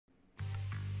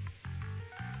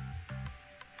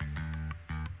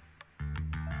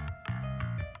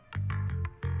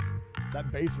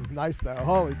That bass is nice, though.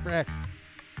 Holy frick.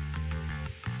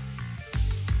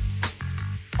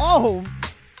 Oh!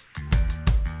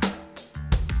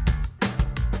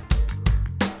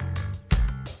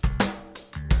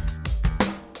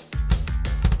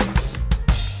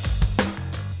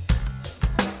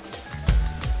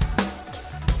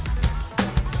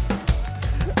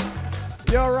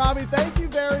 Yo, Robbie, thank you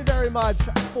very, very much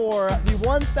for the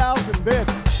 1,000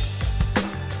 bits.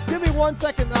 Give me 1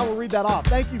 second and I will read that off.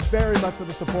 Thank you very much for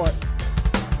the support.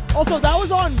 Also, that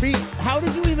was on beat. How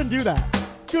did you even do that?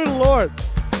 Good Lord.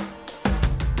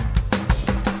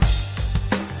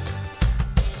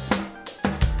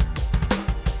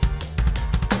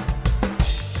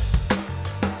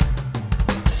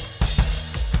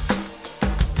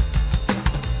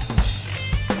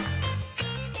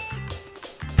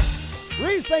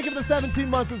 Reese, thank you for the 17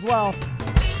 months as well.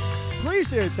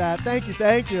 Appreciate that. Thank you,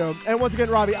 thank you. And once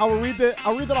again, Robbie, I'll read that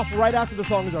off right after the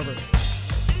song is over.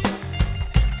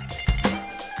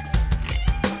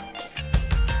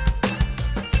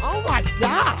 Oh my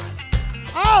God!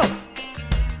 Oh!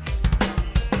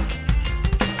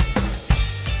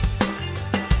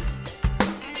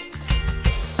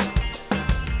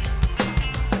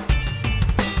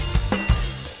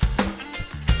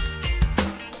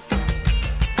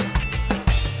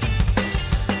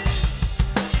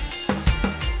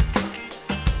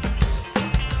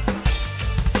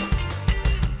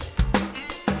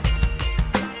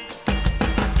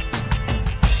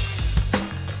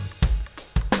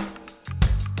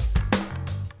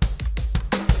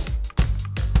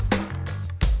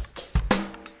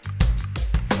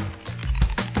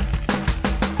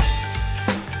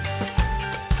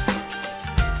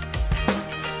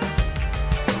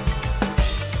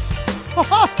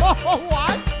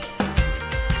 What?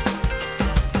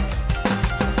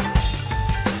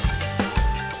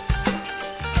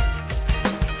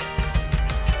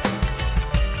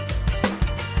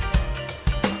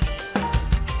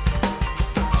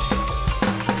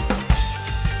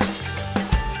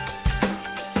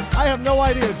 I have no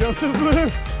idea, Joseph Blue.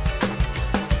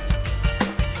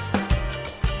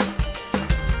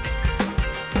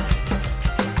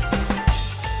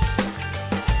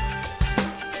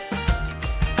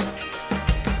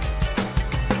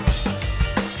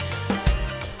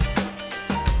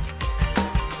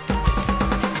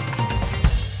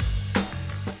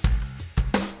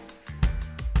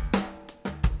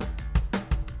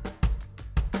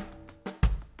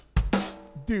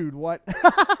 Dude, what?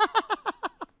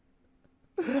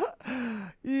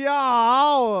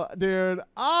 Yo, dude.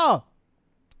 Oh,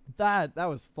 that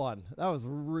was fun. That was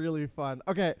really fun.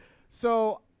 Okay,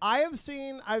 so I've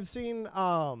seen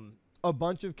a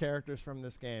bunch of characters from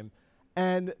this game,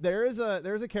 and there's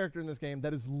a character in this game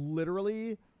that is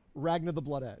literally Ragnar the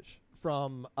Blood Edge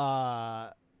from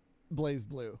Blaze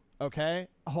Blue. Okay,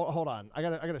 hold on. I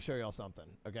gotta show y'all something.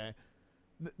 Okay.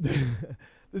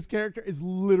 This character is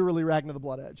literally Ragnar the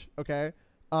Blood Edge, okay?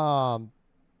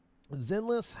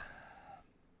 Zenless.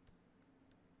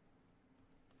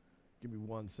 Give me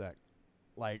 1 sec.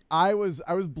 Like, I was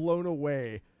blown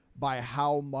away by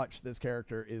how much this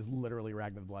character is literally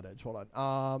Ragnar the Blood Edge. Hold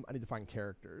on. I need to find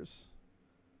characters.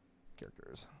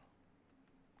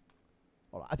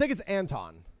 Hold on. I think it's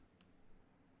Anton.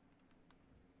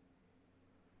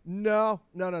 No.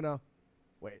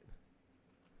 Wait.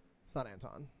 It's not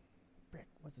Anton. Frick,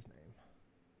 what's his name?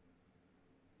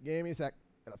 Give me a sec.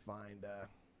 Gotta find,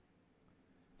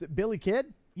 is it Billy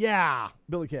Kid? Yeah,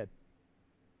 Billy Kid.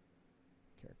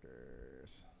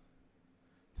 Characters.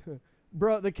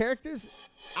 Bro, the characters.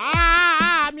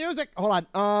 Music. Hold on.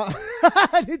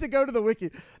 I need to go to the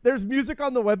wiki. There's music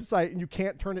on the website and you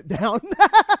can't turn it down.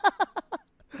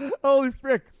 Holy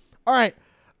frick. All right,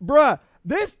 bruh,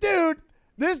 this dude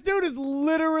is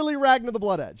literally Ragnar the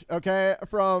Blood Edge, okay?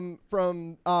 From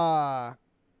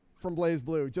Blaze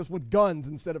Blue, just with guns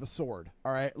instead of a sword.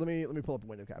 All right, let me pull up a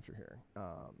window capture here.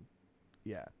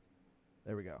 Yeah,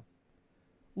 there we go.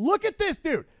 Look at this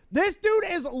dude. This dude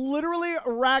is literally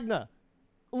Ragnar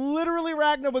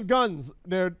with guns,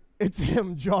 dude. It's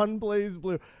him, John Blaze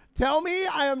Blue. Tell me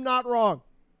I am not wrong.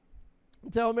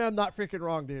 Tell me I'm not freaking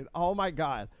wrong, dude. Oh my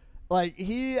God, like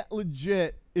he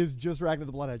legit is just Ragnar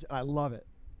the Blood Edge, and I love it.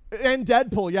 And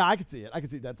Deadpool, yeah, I could see it. I could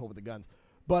see Deadpool with the guns.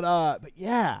 But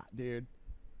yeah, dude,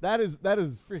 that is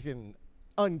freaking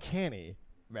uncanny,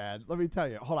 man. Let me tell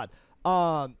you. Hold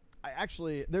on.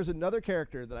 There's another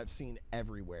character that I've seen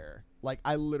everywhere. Like,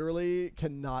 I literally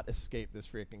cannot escape this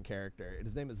freaking character.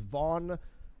 His name is Vaughn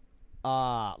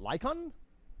Lycon.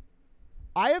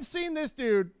 I have seen this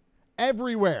dude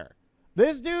everywhere.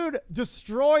 This dude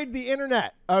destroyed the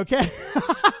internet, okay?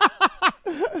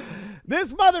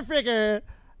 This motherfucker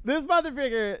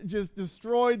just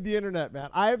destroyed the internet, man.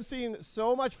 I have seen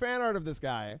so much fan art of this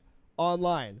guy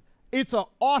online. It's an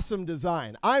awesome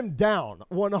design. I'm down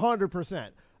 100%.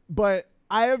 But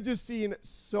I have just seen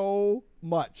so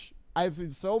much. I've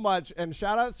seen so much. And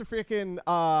shout outs to freaking,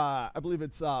 I believe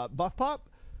it's Buff Pup.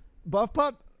 Buff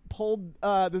Pup pulled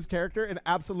this character and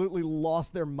absolutely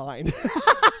lost their mind.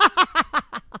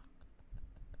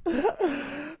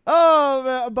 Oh,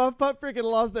 man. Buff Pup freaking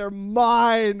lost their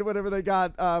mind whenever they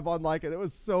got Von Lycan. It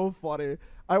was so funny.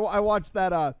 I watched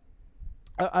that.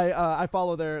 I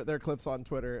follow their clips on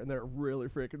Twitter, and they're really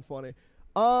freaking funny.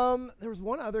 There was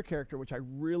one other character which I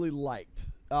really liked.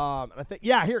 And I think,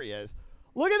 yeah, here he is.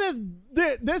 Look at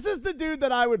this. This is the dude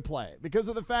that I would play because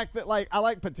of the fact that, like, I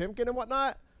like Potemkin and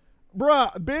whatnot.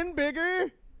 Bruh, Ben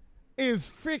Bigger is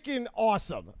freaking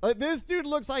awesome. This dude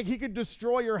looks like he could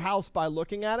destroy your house by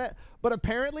looking at it, but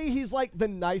apparently he's like the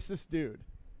nicest dude.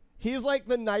 He's like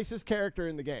the nicest character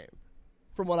in the game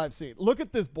from what I've seen. Look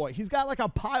at this boy. He's got like a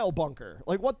pile bunker.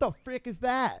 Like, what the frick is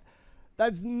that?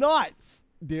 That's nuts,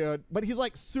 dude. But he's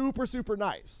like super, super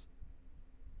nice.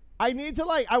 I need to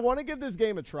I want to give this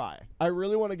game a try. I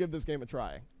really want to give this game a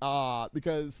try.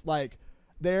 Because like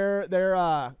there's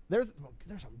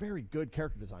some very good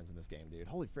character designs in this game, dude.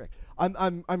 Holy frick.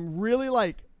 I'm really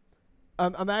like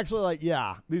I'm actually like,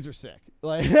 yeah, these are sick.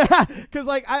 Like cuz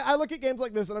like I look at games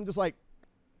like this and I'm just like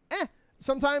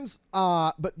sometimes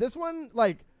but this one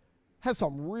like has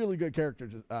some really good character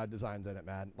designs in it,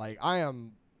 man. Like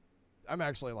I'm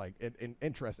actually like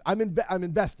interested. I'm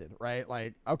invested, right?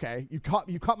 Like, okay, you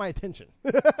caught my attention.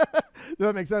 Does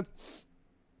that make sense?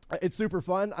 It's super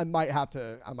fun. I might have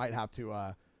to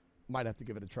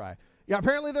give it a try. Yeah,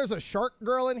 apparently there's a shark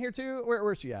girl in here too.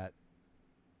 Where's she at?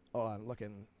 Oh, I'm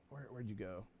looking. Where'd you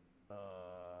go?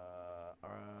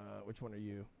 Which one are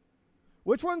you?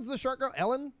 Which one's the shark girl?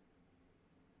 Ellen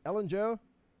Joe?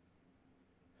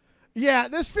 Yeah,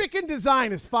 this freaking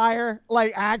design is fire.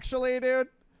 Like, actually, dude.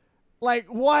 Like,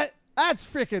 what? That's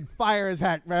freaking fire as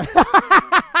heck, man.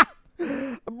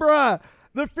 Bruh,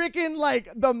 the freaking, like,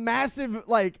 the massive,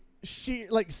 like,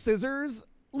 scissors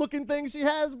looking thing she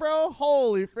has, bro.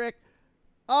 Holy frick.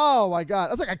 Oh, my God.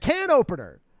 That's like a can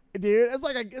opener, dude.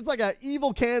 It's like a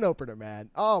evil can opener, man.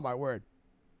 Oh, my word.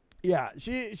 Yeah,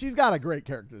 she's got a great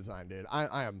character design, dude.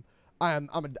 I'm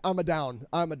a down.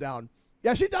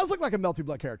 Yeah, she does look like a Melty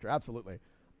Blood character. Absolutely.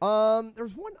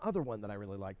 There's one other one that I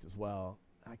really liked as well.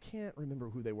 I can't remember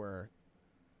who they were,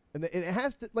 and it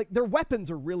has to like their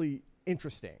weapons are really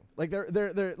interesting. Like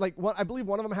they're like what I believe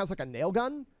one of them has like a nail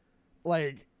gun,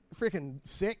 like freaking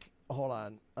sick. Hold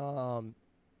on,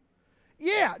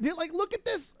 yeah, dude, like look at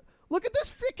this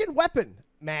freaking weapon,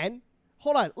 man.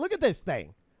 Hold on, look at this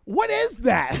thing. What is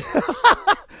that?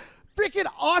 Freaking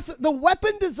awesome. The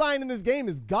weapon design in this game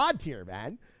is god tier,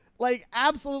 man. Like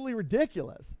absolutely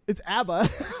ridiculous. It's ABBA.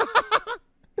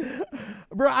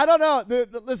 Bro, I don't know.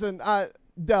 Listen,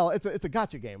 Dell, it's a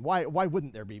gacha game. Why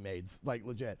wouldn't there be maids? Like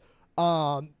legit.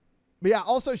 But yeah,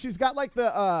 also she's got like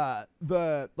the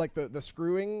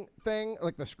screwing thing,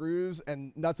 like the screws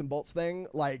and nuts and bolts thing,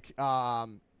 like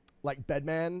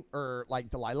Bedman or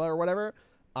like Delilah or whatever.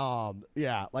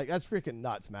 Yeah, like that's freaking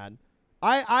nuts, man.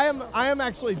 I am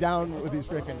actually down with these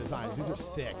freaking designs. These are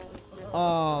sick.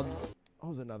 What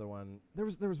was another one? There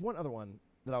was one other one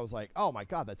that I was like, oh my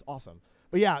god, that's awesome.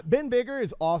 But yeah, Ben Bigger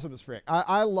is awesome as frick.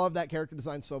 I love that character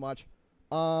design so much.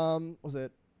 What was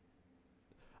it?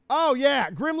 Oh yeah,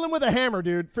 Gremlin with a hammer,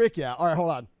 dude. Frick yeah. All right, hold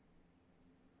on.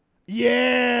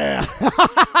 Yeah.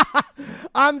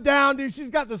 I'm down, dude. She's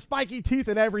got the spiky teeth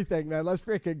and everything, man. Let's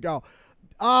freaking go.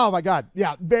 Oh my god.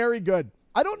 Yeah, very good.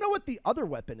 I don't know what the other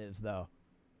weapon is though.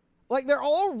 Like they're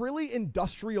all really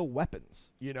industrial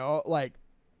weapons, you know? Like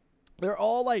they're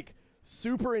all like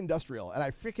super industrial, and I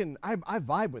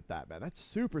vibe with that, man. That's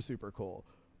super, super cool.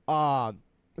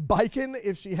 Bikin,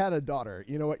 if she had a daughter,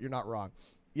 you know what? You're not wrong.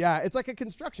 Yeah, it's like a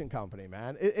construction company,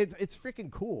 man. It's freaking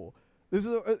cool.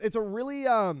 It's a really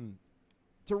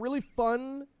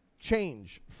fun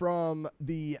change from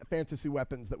the fantasy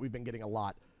weapons that we've been getting a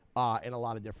lot in a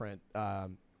lot of different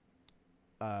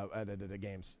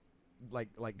games,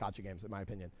 like gacha games, in my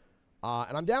opinion.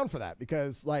 And I'm down for that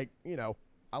because, like, you know,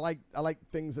 I like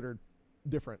things that are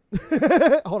different.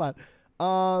 Hold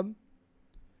on.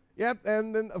 Yep,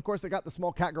 and then of course they got the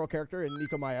small cat girl character in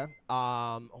Nico Maya.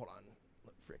 Hold on.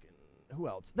 Freaking who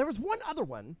else? There was one other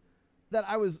one that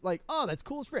I was like, oh, that's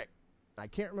cool as frick. I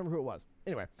can't remember who it was.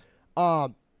 Anyway,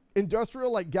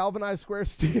 industrial like galvanized square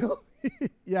steel.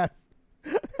 Yes.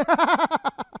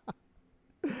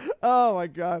 Oh my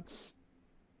god.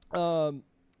 Yeah.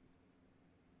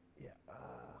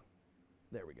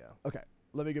 There we go. Okay.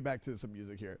 let me get back to some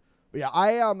music here. But yeah,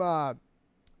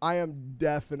 I am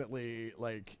definitely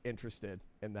like interested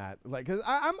in that, like, cause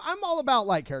I'm all about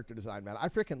like character design, man. I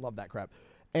freaking love that crap,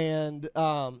 and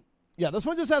yeah, this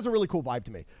one just has a really cool vibe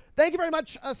to me. Thank you very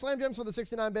much, Slam Gems, for the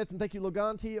 69 bits, and thank you,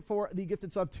 Loganti, for the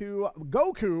gifted sub to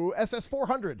Goku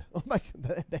SS400. Oh my,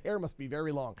 the hair must be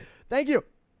very long. Thank you.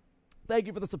 Thank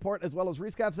you for the support, as well as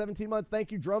Rescap 17 months.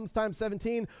 Thank you, Drums Time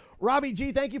 17. Robbie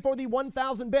G, thank you for the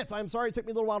 1,000 bits. I'm sorry it took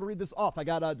me a little while to read this off. I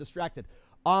got distracted.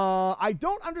 I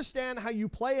don't understand how you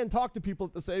play and talk to people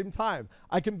at the same time.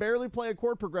 I can barely play a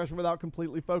chord progression without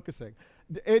completely focusing.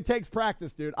 It takes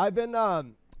practice, dude. I've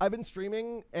been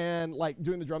streaming and like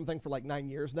doing the drum thing for like 9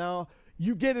 years now.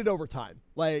 You get it over time.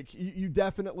 Like you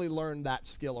definitely learn that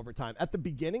skill over time. At the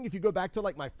beginning, if you go back to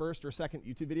like my first or second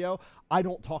YouTube video, I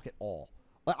don't talk at all.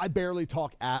 I barely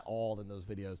talk at all in those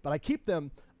videos, but I keep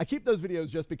those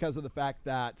videos just because of the fact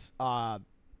that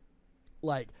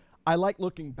like I like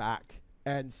looking back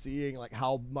and seeing like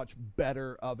how much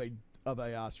better of a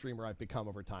streamer I've become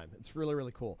over time. It's really,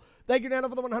 really cool. Thank you, Nano,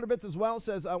 for the 100 bits as well.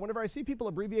 Says, whenever I see people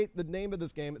abbreviate the name of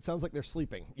this game, it sounds like they're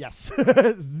sleeping. Yes.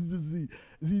 Z.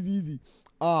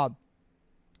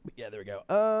 Yeah, there we go.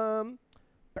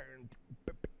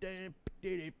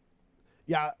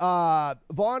 Yeah,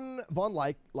 Vaughn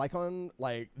Lycon,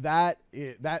 like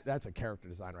that's a character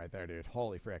design right there, dude.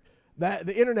 Holy frick.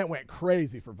 The internet went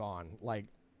crazy for Vaughn. Like,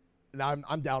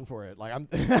 I'm down for it. Like,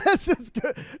 it's just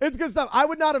good. It's good stuff. I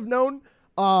would not have known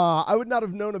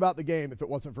about the game if it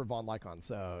wasn't for Vaughn Lycon.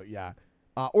 So yeah,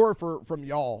 or from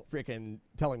y'all freaking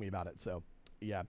telling me about it. So yeah.